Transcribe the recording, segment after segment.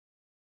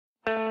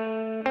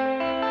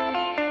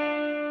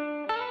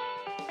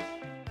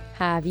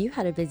Have you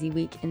had a busy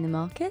week in the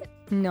market?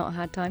 Not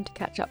had time to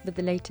catch up with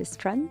the latest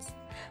trends?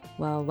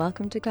 Well,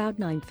 welcome to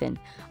Cloud9Fin,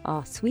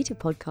 our suite of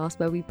podcasts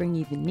where we bring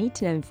you the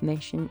need-to-know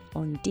information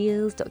on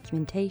deals,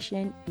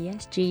 documentation,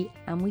 ESG,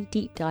 and we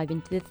deep dive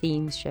into the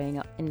themes showing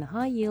up in the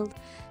high-yield,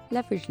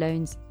 leveraged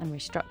loans, and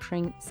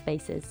restructuring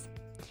spaces.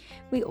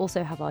 We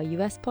also have our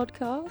US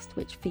podcast,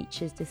 which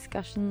features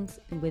discussions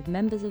with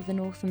members of the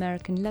North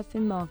American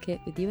LevFin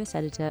market with US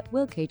editor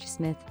Will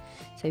Caiger-Smith,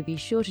 so be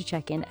sure to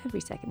check in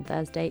every second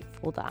Thursday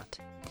for that.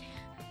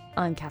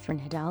 I'm Catherine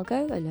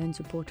Hidalgo, a loans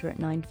reporter at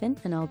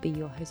 9fin, and I'll be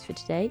your host for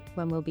today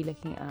when we'll be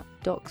looking at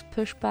docs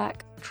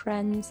pushback,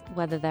 trends,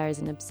 whether there is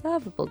an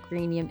observable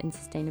greenium in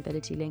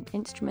sustainability-linked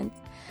instruments,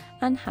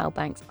 and how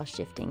banks are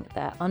shifting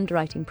their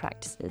underwriting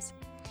practices.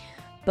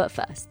 But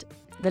first,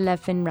 the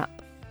LevFin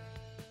wrap.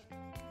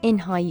 In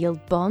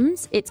high-yield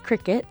bonds, it's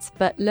cricket,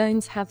 but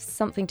loans have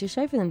something to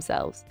show for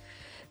themselves.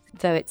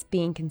 Though it's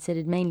being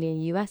considered mainly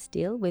a US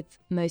deal, with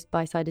most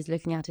buy-siders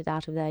looking at it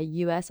out of their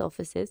US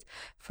offices,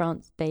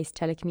 France-based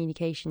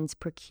telecommunications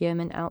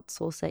procurement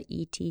outsourcer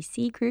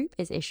ETC Group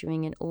is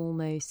issuing an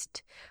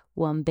almost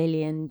 $1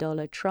 billion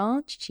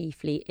tranche,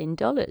 chiefly in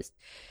dollars.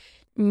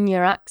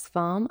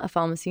 Neuraxpharm, a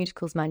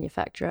pharmaceuticals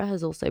manufacturer,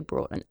 has also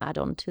brought an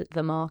add-on to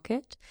the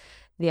market.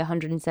 The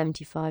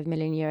 €175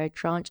 million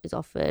tranche is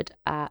offered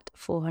at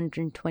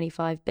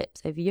 425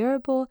 bips over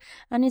Euribor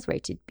and is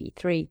rated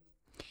B3.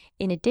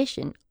 In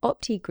addition,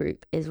 Opti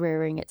Group is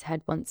rearing its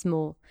head once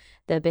more.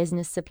 The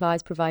business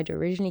supplies provider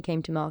originally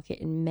came to market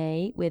in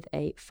May with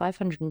a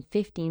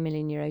 €515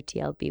 million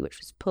TLB, which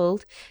was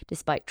pulled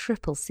despite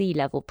triple C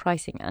level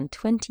pricing and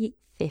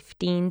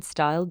 2015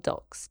 style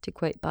docs, to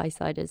quote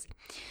buy-siders.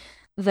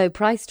 Though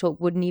price talk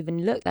wouldn't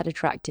even look that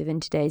attractive in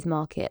today's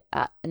market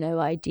at an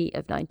OID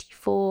of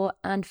 94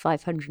 and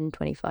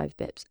 525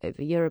 bips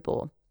over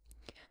Euribor.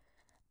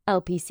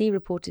 LPC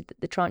reported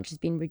that the tranche has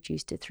been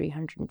reduced to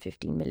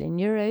 €315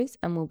 million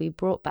and will be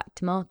brought back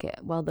to market,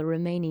 while the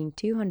remaining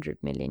 €200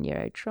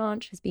 million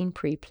tranche has been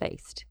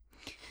pre-placed.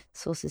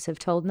 Sources have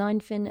told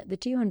 9fin the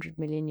 €200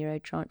 million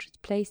tranche was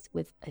placed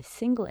with a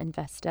single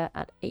investor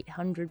at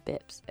 800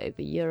 bips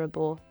over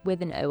Euribor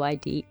with an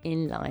OID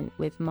in line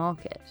with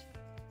market.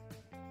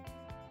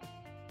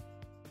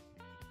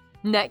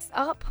 Next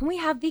up, we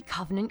have the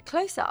Covenant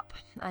Close-Up.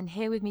 And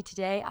here with me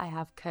today, I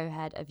have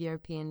co-head of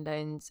European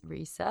Loans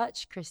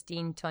Research,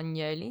 Christine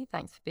Tognoli.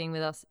 Thanks for being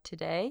with us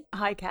today.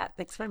 Hi, Kat.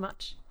 Thanks very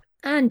much.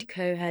 And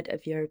co-head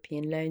of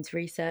European Loans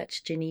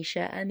Research,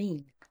 Janisha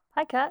Amin.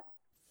 Hi, Kat.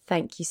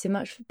 Thank you so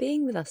much for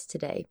being with us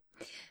today.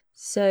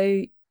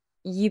 So,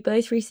 you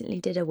both recently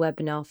did a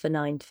webinar for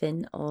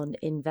 9fin on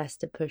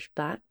investor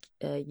pushback.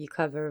 You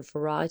cover a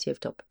variety of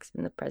topics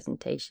in the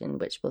presentation,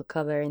 which we'll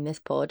cover in this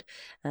pod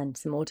and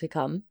some more to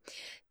come.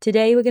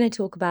 Today, we're going to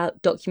talk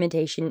about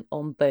documentation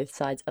on both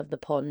sides of the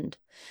pond.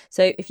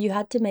 So if you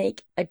had to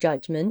make a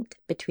judgment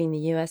between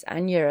the US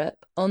and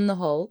Europe, on the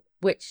whole,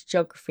 which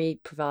geography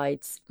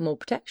provides more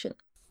protection?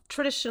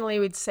 Traditionally,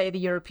 we'd say the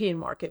European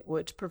market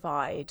would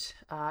provide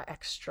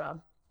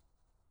extra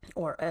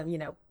or,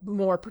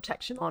 more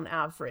protection on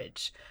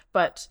average.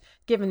 But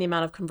given the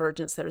amount of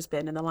convergence there's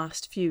been in the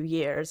last few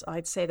years,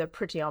 I'd say they're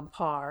pretty on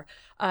par.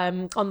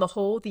 On the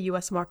whole, the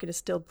US market is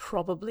still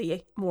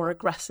probably more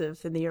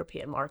aggressive than the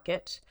European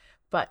market.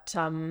 But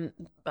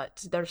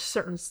there's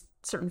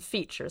certain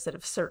features that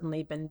have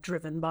certainly been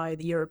driven by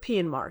the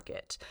European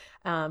market.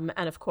 And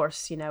of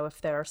course,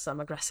 if there are some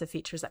aggressive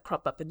features that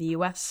crop up in the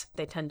US,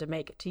 they tend to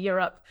make it to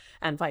Europe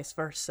and vice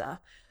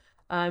versa.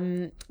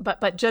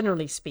 But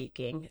generally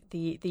speaking,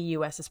 the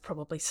US is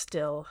probably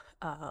still,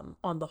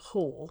 on the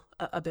whole,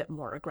 a bit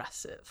more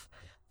aggressive.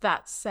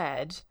 That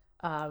said,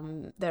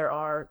 there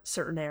are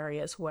certain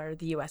areas where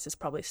the US is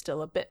probably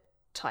still a bit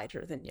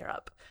tighter than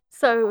Europe.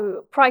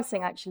 So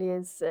pricing actually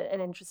is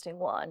an interesting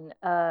one.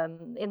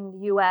 In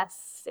the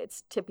US,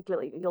 it's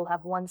typically you'll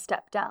have one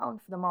step down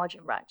for the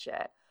margin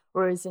ratchet,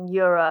 whereas in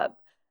Europe,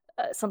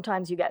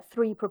 sometimes you get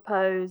 3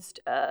 proposed,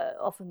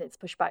 often it's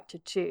pushed back to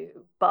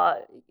 2,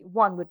 but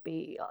 1 would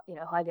be,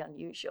 highly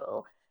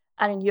unusual.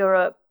 And in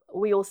Europe,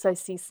 we also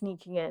see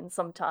sneaking in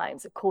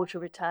sometimes a quarter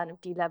return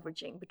of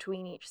deleveraging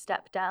between each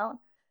step down.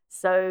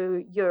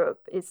 So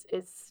Europe is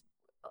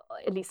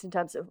at least in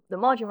terms of the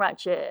margin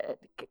ratchet,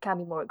 can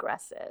be more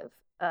aggressive.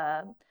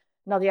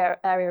 Another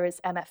area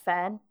is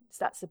MFN,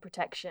 so that's the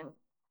protection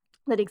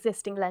that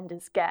existing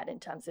lenders get in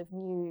terms of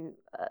new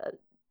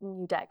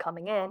debt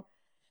coming in.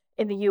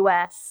 In the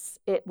US,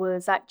 it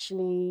was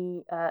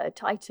actually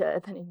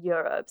tighter than in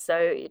Europe.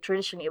 So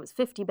traditionally, it was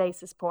 50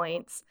 basis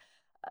points.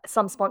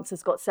 Some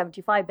sponsors got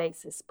 75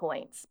 basis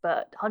points,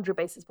 but 100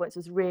 basis points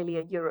was really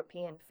a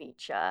European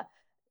feature.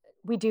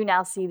 We do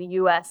now see the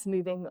US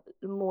moving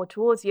more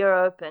towards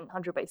Europe and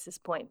 100 basis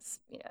points,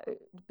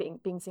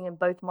 being seen in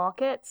both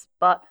markets.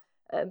 But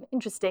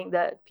interesting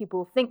that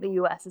people think the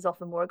US is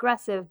often more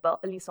aggressive, but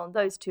at least on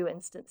those 2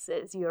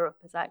 instances, Europe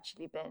has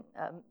actually been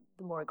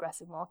the more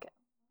aggressive market.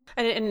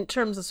 And in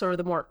terms of sort of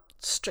the more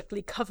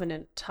strictly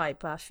covenant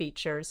type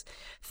features,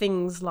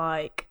 things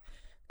like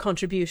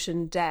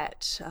contribution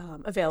debt,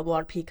 available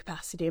RP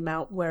capacity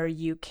amount, where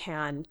you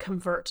can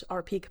convert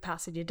RP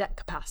capacity to debt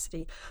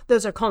capacity.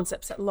 Those are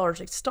concepts that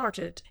largely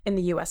started in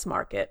the US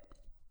market,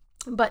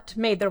 but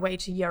made their way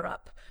to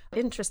Europe.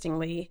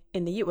 Interestingly,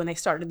 when they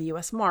started in the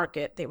US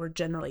market, they were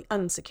generally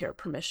unsecured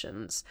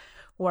permissions,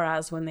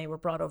 whereas when they were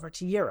brought over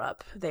to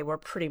Europe, they were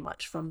pretty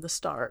much from the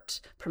start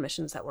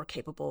permissions that were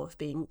capable of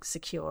being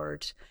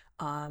secured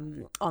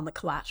on the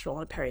collateral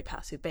on a pari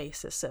passu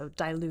basis, so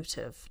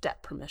dilutive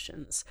debt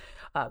permissions.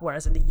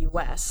 Whereas in the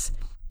US,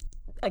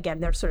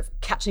 again, they're sort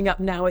of catching up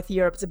now with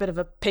Europe. It's a bit of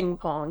a ping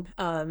pong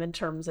in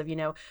terms of,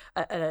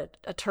 a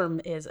term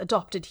is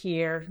adopted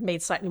here,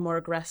 made slightly more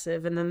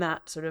aggressive, and then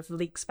that sort of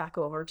leaks back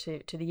over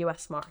to the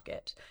US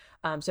market.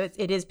 So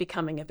it is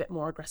becoming a bit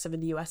more aggressive in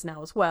the US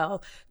now as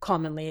well.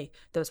 Commonly,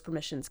 those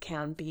permissions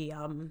can be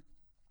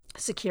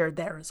secured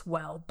there as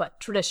well, but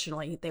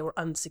traditionally they were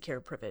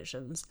unsecured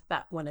provisions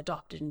that, when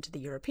adopted into the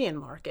European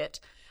market,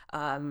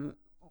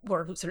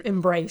 were sort of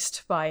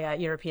embraced by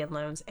European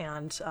loans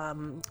and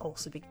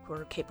also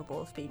were capable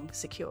of being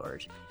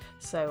secured.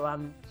 So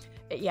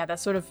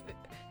that's sort of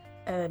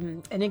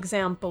an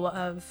example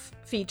of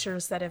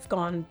features that have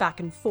gone back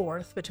and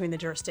forth between the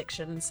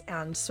jurisdictions,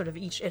 and sort of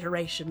each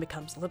iteration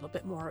becomes a little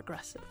bit more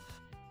aggressive.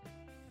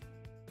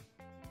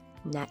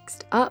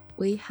 Next up,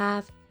 we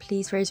have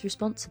Please Raise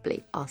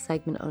Responsibly, our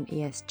segment on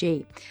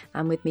ESG.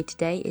 And with me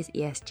today is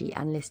ESG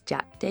analyst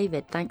Jack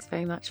David. Thanks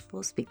very much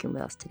for speaking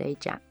with us today,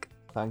 Jack.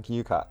 Thank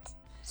you, Kat.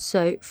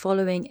 So,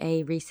 following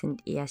a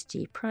recent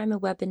ESG primer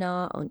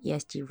webinar on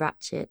ESG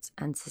ratchets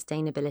and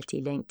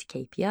sustainability-linked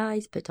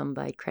KPIs put on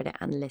by credit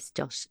analysts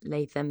Josh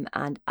Latham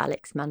and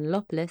Alex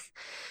Manilopoulos,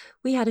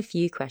 we had a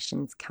few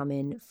questions come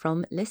in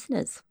from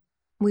listeners.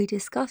 We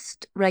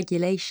discussed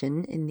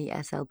regulation in the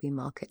SLB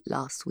market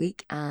last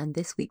week, and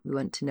this week we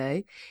want to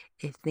know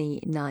if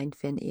the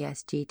 9fin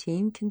ESG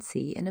team can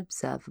see an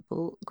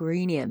observable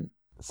greenium.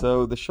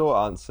 So the short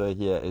answer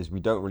here is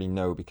we don't really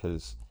know,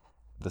 because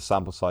the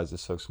sample size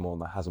is so small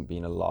and there hasn't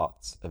been a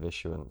lot of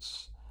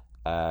issuance,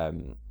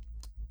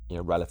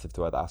 relative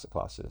to other asset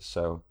classes.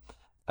 So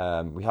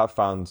we have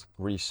found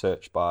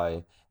research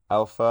by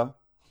Alpha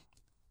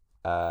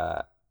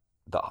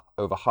that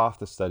over half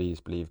the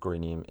studies believe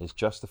greenium is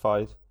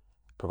justified,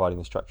 providing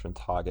the structure and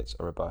targets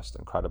are robust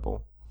and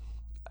credible.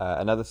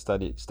 Another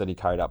study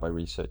carried out by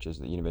researchers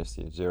at the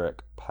University of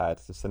Zurich paired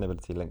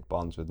sustainability-linked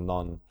bonds with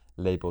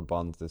non-labelled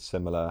bonds with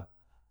similar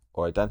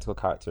or identical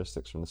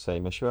characteristics from the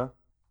same issuer.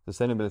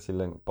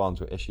 Sustainability-linked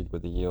bonds were issued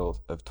with a yield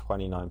of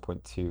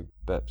 29.2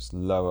 bips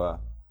lower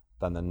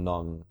than the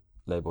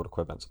non-labelled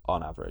equivalents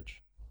on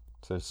average.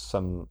 So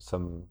some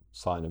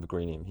sign of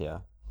greenium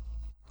here.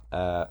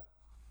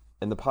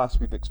 In the past,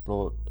 we've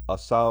explored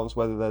ourselves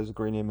whether there's a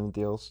greenium in the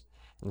deals.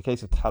 In the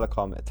case of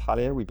Telecom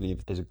Italia, we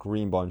believe is a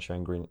green bond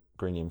showing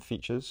greenium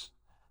features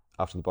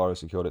after the borrower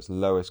secured its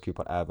lowest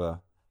coupon ever,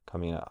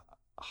 coming in at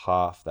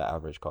half their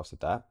average cost of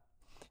debt.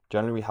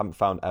 Generally, we haven't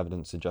found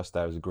evidence to suggest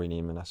there is a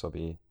greenium in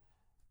SLB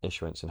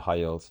issuance in high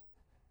yield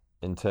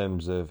in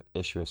terms of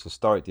issuers'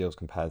 historic deals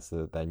compared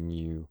to their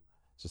new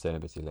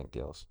sustainability-linked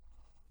deals.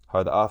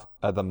 However,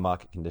 other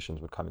market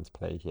conditions would come into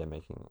play here,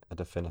 making a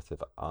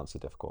definitive answer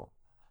difficult.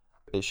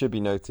 It should be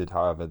noted,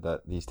 however,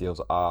 that these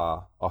deals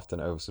are often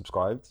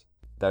oversubscribed.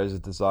 There is a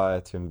desire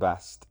to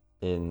invest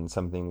in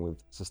something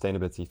with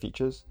sustainability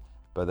features,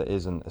 but that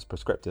isn't as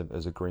prescriptive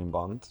as a green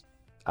bond.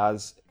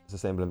 As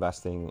sustainable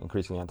investing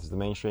increasingly enters the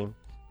mainstream,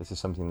 this is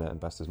something that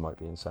investors might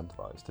be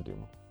incentivized to do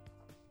more.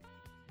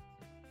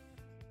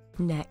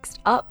 Next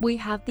up, we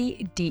have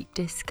the deep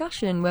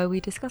discussion, where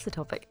we discuss a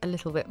topic a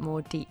little bit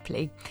more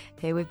deeply.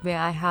 Here with me,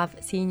 I have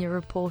senior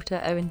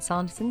reporter Owen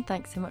Sanderson.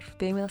 Thanks so much for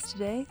being with us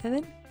today,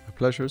 Owen. A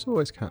pleasure as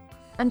always, Kat.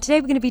 And today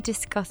we're going to be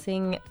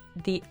discussing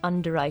the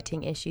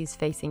underwriting issues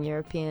facing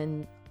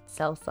European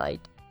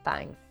sell-side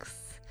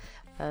banks.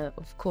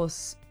 Of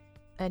course,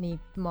 any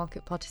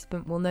market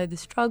participant will know the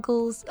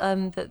struggles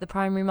that the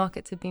primary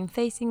markets have been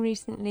facing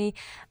recently,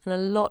 and a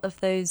lot of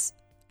those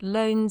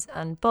loans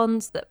and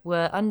bonds that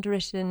were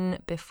underwritten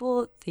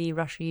before the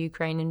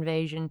Russia-Ukraine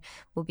invasion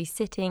will be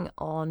sitting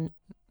on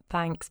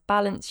banks'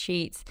 balance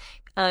sheets,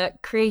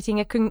 creating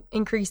an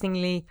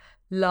increasingly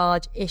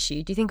large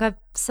issue. Do you think I've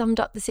summed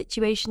up the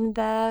situation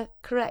there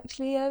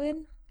correctly,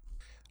 Owen?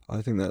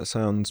 I think that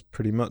sounds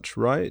pretty much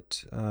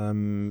right.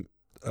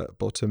 At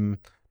bottom,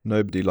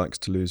 nobody likes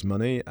to lose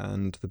money,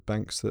 and the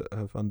banks that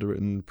have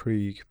underwritten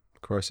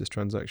pre-crisis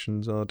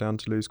transactions are down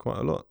to lose quite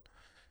a lot.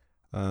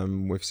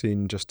 We've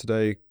seen just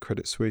today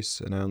Credit Suisse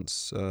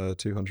announce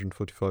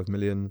 245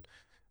 million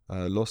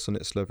loss on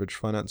its leveraged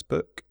finance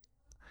book,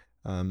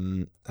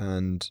 and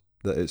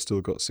that it's still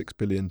got 6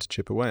 billion to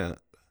chip away at,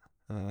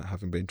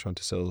 having been trying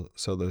to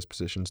sell those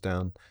positions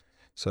down.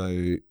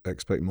 So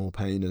expect more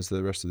pain as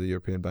the rest of the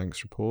European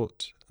banks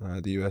report.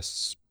 The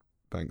US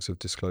banks have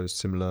disclosed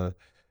similar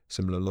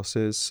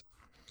losses,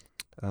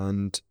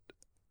 and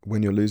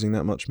when you're losing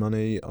that much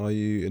money, are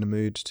you in a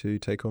mood to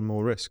take on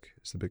more risk?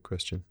 It's the big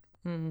question.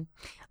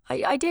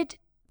 I did,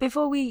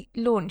 before we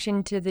launch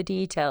into the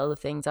detail of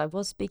things, I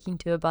was speaking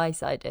to a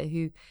buy-sider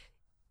who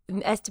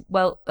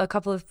a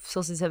couple of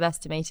sources have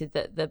estimated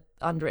that the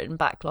underwritten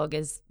backlog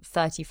is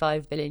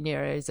 35 billion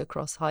euros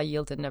across high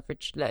yield and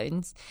leveraged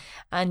loans.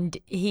 And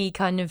he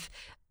kind of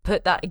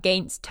put that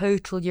against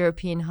total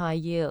European high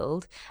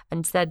yield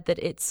and said that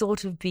it's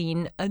sort of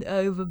been an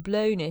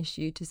overblown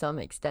issue to some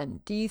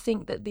extent. Do you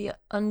think that the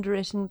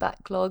underwritten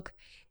backlog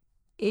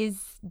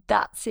is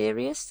that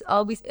serious?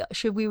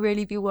 Should we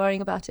really be worrying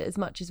about it as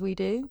much as we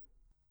do?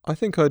 I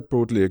think I'd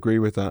broadly agree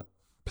with that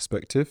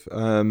perspective.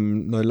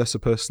 No less a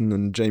person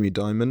than Jamie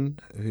Dimon,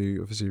 who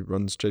obviously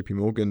runs JP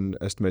Morgan,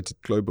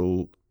 estimated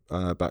global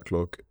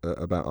backlog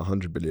at about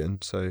 100 billion,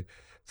 so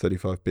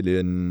 35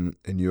 billion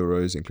in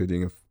euros,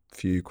 including a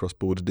few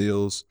cross-border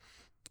deals.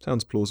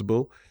 Sounds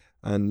plausible.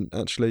 And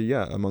actually,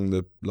 yeah, among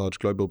the large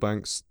global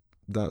banks,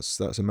 that's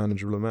a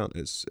manageable amount.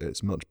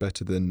 It's much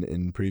better than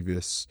in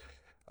previous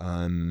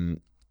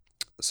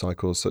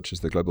cycles, such as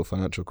the global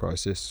financial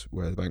crisis,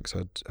 where the banks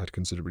had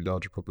considerably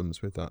larger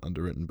problems with that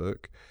underwritten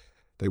book.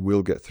 They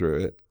will get through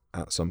it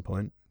at some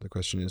point. The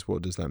question is,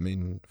 what does that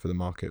mean for the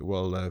market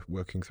while they're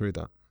working through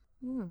that?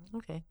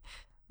 Okay.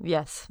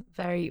 Yes,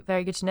 very,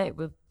 very good to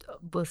know.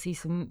 We'll see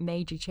some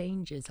major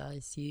changes, I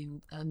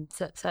assume.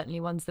 Certainly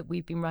ones that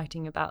we've been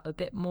writing about a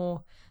bit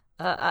more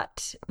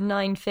at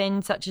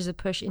 9fin, such as a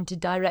push into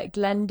direct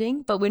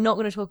lending, but we're not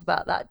going to talk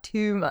about that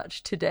too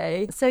much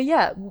today. So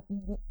yeah,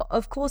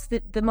 of course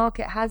the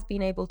market has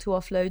been able to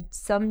offload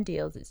some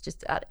deals. It's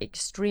just at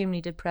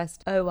extremely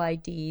depressed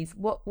OIDs.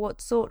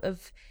 What sort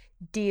of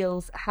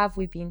deals have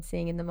we been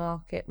seeing in the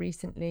market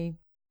recently?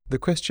 The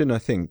question, I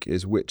think,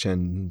 is which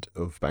end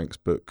of banks'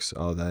 books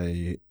are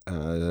they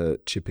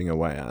chipping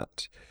away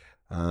at?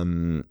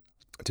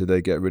 Do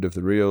they get rid of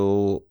the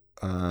real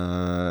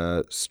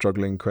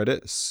struggling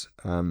credits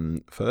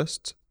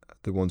first,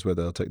 the ones where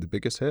they'll take the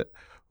biggest hit,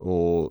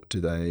 or do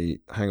they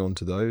hang on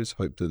to those,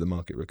 hope that the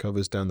market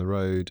recovers down the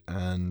road,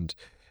 and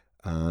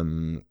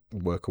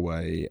work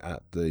away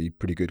at the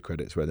pretty good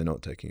credits where they're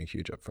not taking a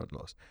huge upfront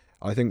loss?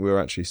 I think we're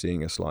actually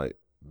seeing a slight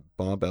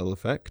barbell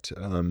effect.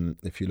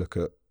 If you look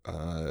at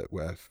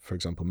where, for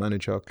example,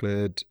 Manachar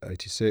cleared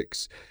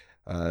 86,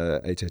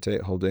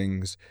 888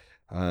 holdings,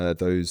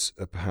 those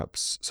are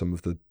perhaps some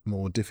of the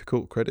more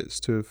difficult credits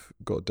to have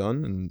got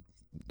done, and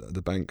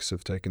the banks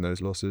have taken those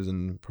losses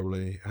and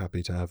probably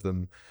happy to have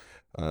them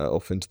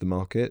off into the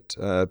market.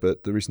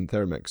 But the recent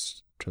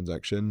Theramex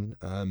transaction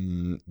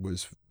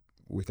was,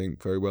 we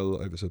think, very well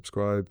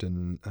oversubscribed,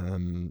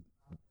 and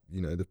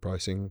the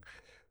pricing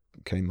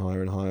came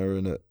higher and higher,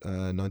 and at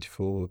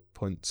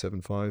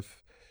 94.75, I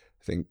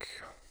think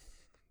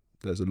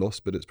there's a loss,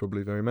 but it's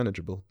probably very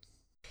manageable.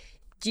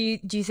 Do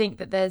you think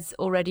that there's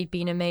already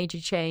been a major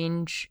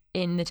change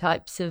in the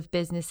types of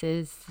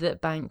businesses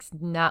that banks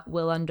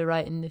will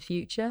underwrite in the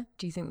future?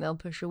 Do you think they'll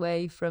push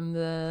away from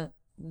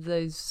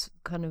those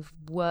kind of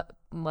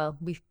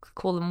we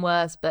call them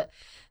worse, but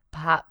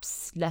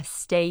perhaps less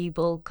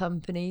stable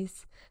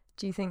companies?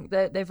 Do you think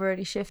that they've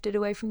already shifted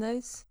away from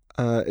those?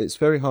 It's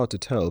very hard to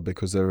tell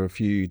because there are a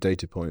few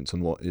data points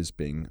on what is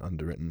being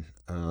underwritten.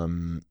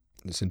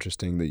 It's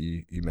interesting that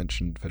you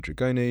mentioned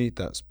Fedrigoni.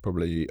 That's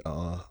probably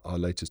our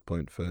latest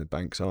point for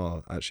banks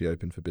are actually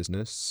open for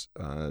business.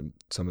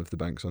 Some of the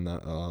banks on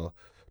that are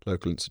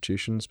local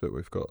institutions, but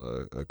we've got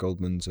a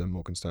Goldman's, a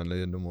Morgan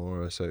Stanley, and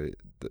Nomura. So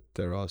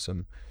there are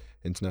some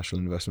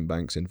international investment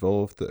banks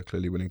involved that are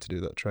clearly willing to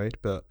do that trade.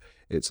 But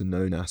it's a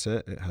known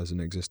asset. It has an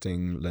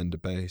existing lender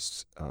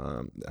base.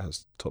 It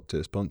has top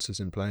tier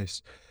sponsors in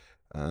place.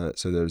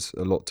 So there's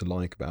a lot to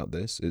like about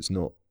this. It's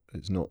not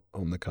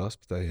on the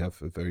cusp. They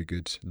have a very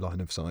good line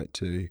of sight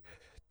to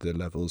the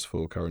levels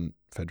for current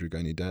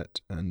Fedrigoni debt,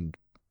 and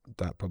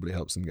that probably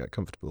helps them get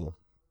comfortable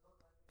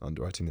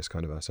underwriting this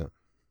kind of asset.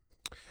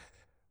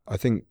 I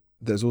think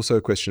there's also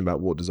a question about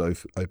what does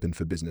open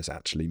for business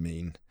actually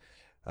mean.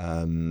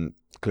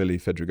 Clearly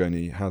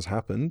Fedrigoni has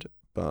happened,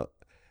 but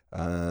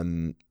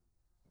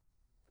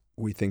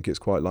we think it's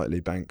quite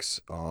likely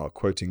banks are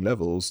quoting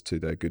levels to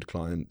their good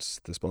clients,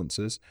 the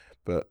sponsors,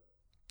 but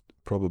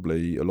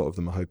probably a lot of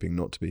them are hoping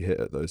not to be hit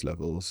at those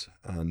levels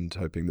and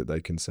hoping that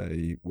they can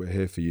say, we're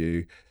here for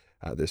you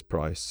at this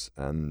price,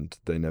 and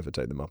they never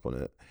take them up on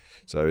it.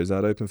 So is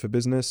that open for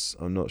business?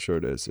 I'm not sure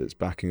it is. It's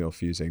backing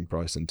off using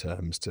price and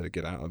terms to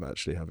get out of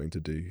actually having to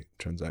do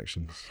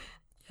transactions.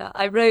 Yeah,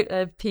 I wrote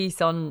a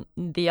piece on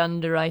the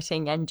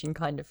underwriting engine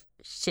kind of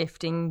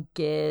shifting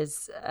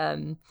gears,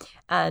 and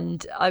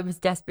I was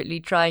desperately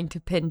trying to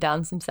pin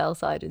down some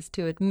sell-siders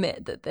to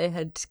admit that they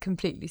had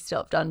completely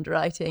stopped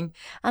underwriting,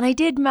 and I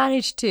did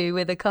manage to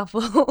with a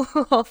couple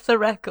off the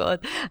record.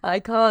 I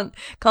can't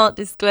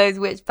disclose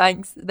which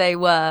banks they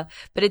were,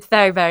 but it's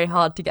very, very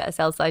hard to get a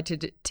sell-side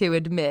to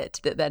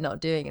admit that they're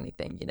not doing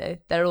anything.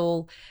 They're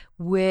all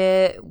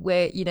we're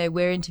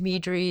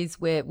intermediaries.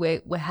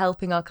 We're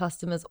helping our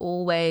customers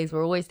always.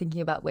 We're always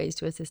thinking about ways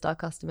to assist our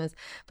customers.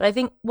 But I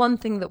think one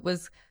thing that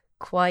was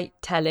quite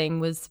telling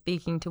was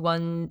speaking to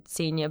one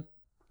senior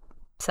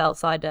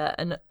sell-sider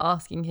and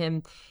asking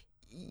him,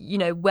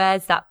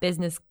 where's that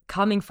business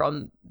coming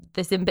from?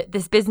 This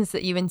business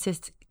that you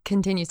insist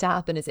continues to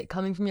happen? Is it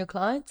coming from your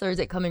clients or is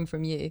it coming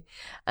from you?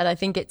 And I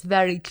think it's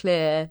very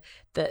clear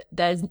that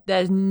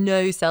there's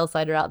no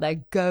sell-sider out there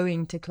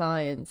going to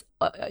clients,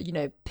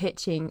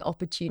 pitching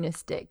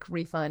opportunistic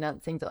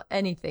refinancings or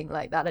anything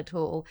like that at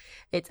all.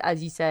 It's,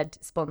 as you said,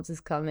 sponsors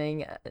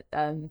coming,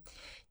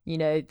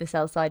 the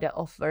sell-sider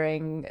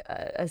offering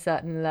a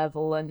certain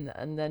level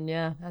and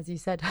then, as you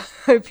said,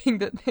 hoping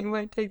that they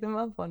won't take them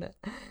up on it.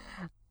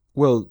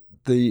 Well,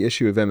 the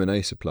issue of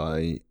M&A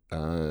supply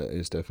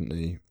is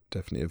definitely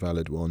a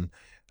valid one.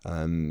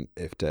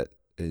 If debt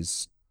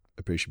is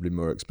appreciably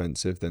more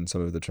expensive than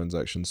some of the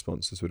transaction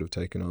sponsors would have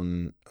taken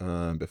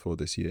on before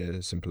this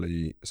year,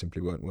 simply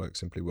won't work,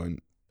 simply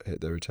won't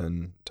hit their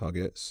return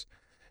targets.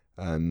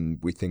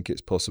 We think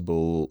it's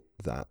possible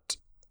that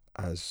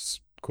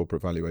as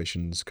corporate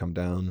valuations come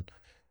down,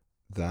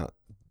 that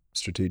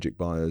strategic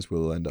buyers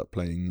will end up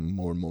playing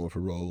more and more of a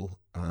role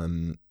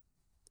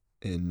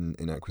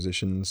in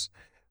acquisitions.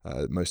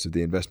 Most of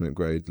the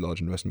large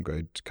investment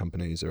grade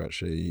companies are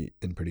actually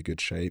in pretty good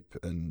shape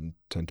and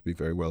tend to be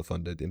very well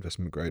funded. The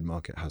investment grade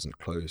market hasn't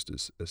closed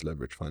as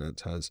leverage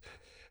finance has.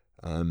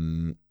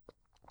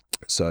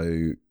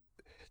 So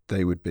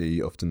they would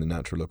be often the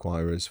natural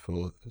acquirers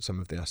for some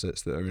of the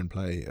assets that are in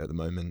play at the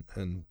moment.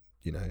 And,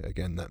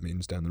 again, that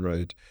means down the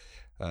road,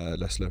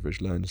 less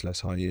leveraged loans, less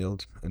high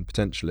yield, and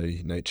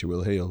potentially nature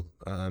will heal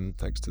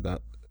thanks to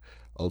that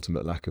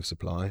ultimate lack of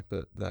supply.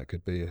 But that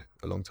could be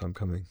a long time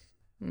coming.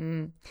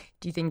 Do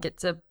you think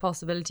it's a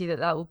possibility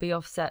that will be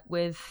offset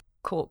with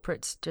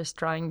corporates just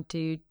trying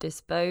to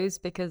dispose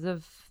because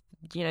of,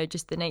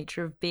 just the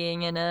nature of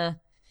being in a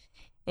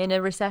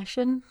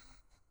recession?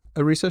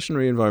 A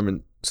recessionary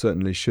environment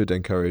certainly should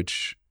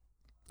encourage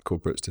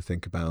corporates to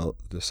think about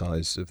the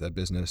size of their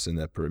business and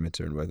their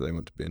perimeter and whether they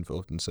want to be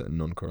involved in certain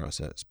non-core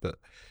assets. But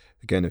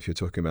again, if you're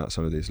talking about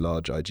some of these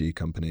large IG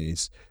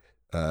companies,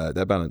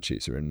 their balance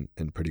sheets are in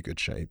pretty good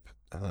shape,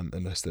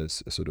 unless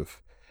there's a sort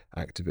of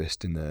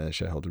activist in their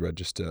shareholder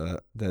register.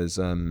 There's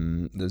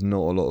not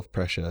a lot of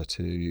pressure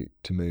to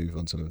move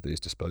on some of these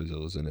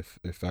disposals, and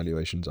if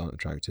valuations aren't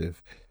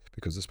attractive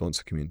because the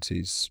sponsor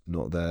community's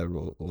not there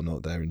or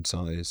not there in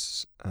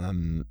size,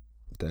 then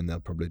they'll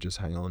probably just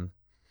hang on,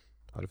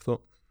 I'd have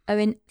thought.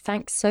 Owen,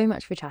 thanks so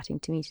much for chatting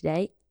to me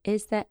today.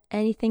 Is there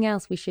anything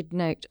else we should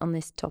note on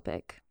this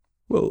topic?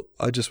 Well,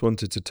 I just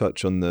wanted to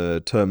touch on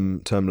the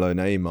term loan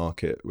A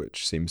market,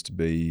 which seems to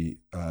be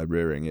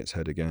rearing its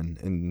head again.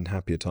 In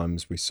happier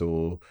times, we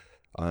saw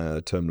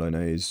term loan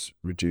A's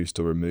reduced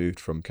or removed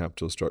from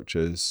capital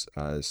structures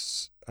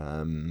as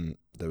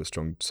there was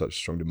such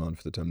strong demand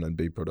for the term loan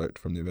B product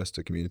from the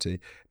investor community.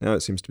 Now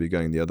it seems to be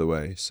going the other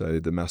way. So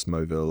the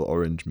MassMobile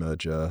Orange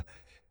merger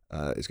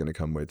is going to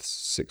come with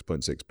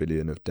 6.6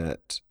 billion of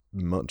debt,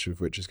 much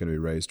of which is going to be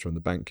raised from the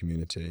bank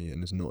community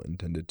and is not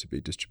intended to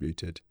be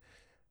distributed.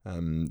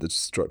 The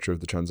structure of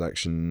the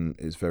transaction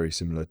is very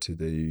similar to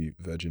the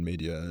Virgin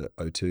Media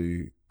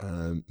O2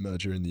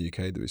 merger in the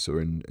UK that we saw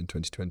in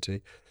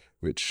 2020,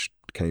 which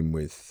came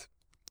with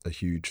a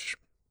huge,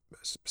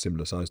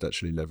 similar sized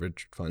actually,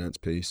 leveraged finance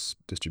piece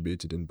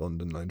distributed in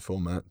bond and loan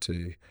format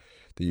to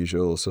the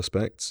usual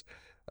suspects.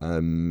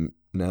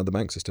 Now the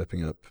banks are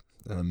stepping up.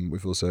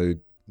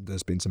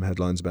 There's been some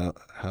headlines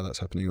about how that's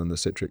happening on the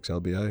Citrix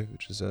LBO,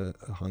 which is a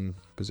hung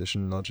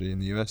position largely in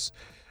the US.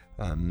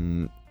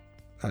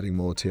 Adding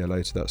more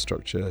TLA to that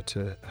structure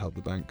to help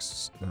the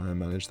banks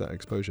manage that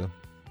exposure.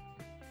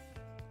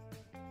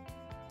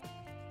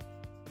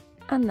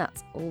 And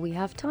that's all we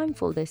have time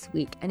for this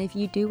week. And if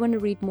you do want to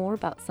read more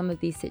about some of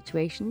these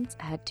situations,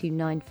 head to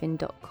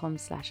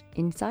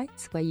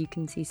 9fin.com/insights, where you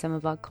can see some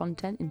of our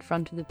content in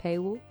front of the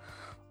paywall,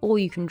 or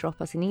you can drop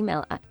us an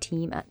email at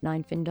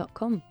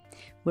team@9fin.com.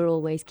 We're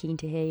always keen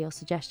to hear your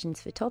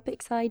suggestions for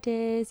topics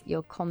ideas,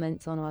 your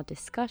comments on our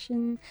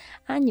discussion,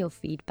 and your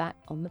feedback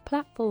on the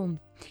platform.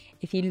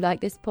 If you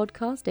like this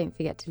podcast, don't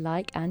forget to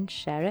like and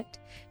share it.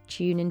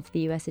 Tune in for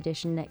the US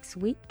edition next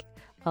week.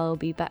 I'll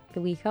be back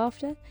the week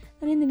after.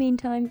 And in the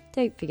meantime,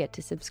 don't forget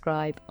to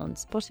subscribe on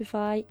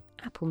Spotify,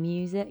 Apple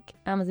Music,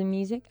 Amazon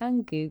Music,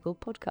 and Google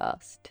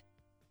Podcast.